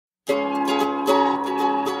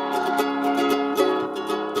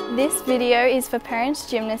This video is for parents,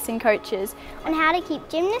 gymnasts and coaches on how to keep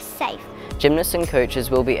gymnasts safe. Gymnasts and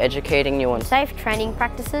coaches will be educating you on safe training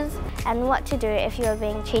practices and what to do if you are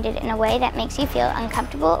being treated in a way that makes you feel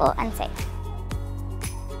uncomfortable or unsafe.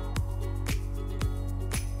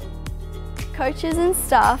 Coaches and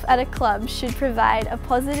staff at a club should provide a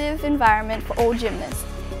positive environment for all gymnasts.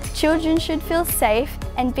 Children should feel safe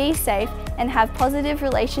and be safe and have positive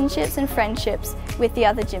relationships and friendships with the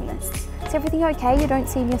other gymnasts. Is everything okay? You don't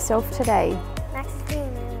seem yourself today. Max is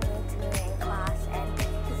being really mean to me in class and he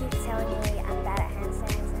keeps telling me I'm bad at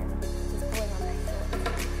handstands and he's pulling on my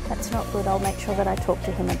shorts. That's not good. I'll make sure that I talk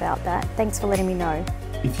to him about that. Thanks for letting me know.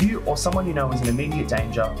 If you or someone you know is in immediate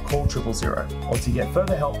danger, call 000. Or to get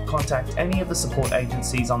further help, contact any of the support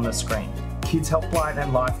agencies on the screen. Kids Helpline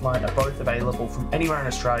and Lifeline are both available from anywhere in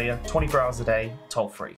Australia, 24 hours a day, toll free.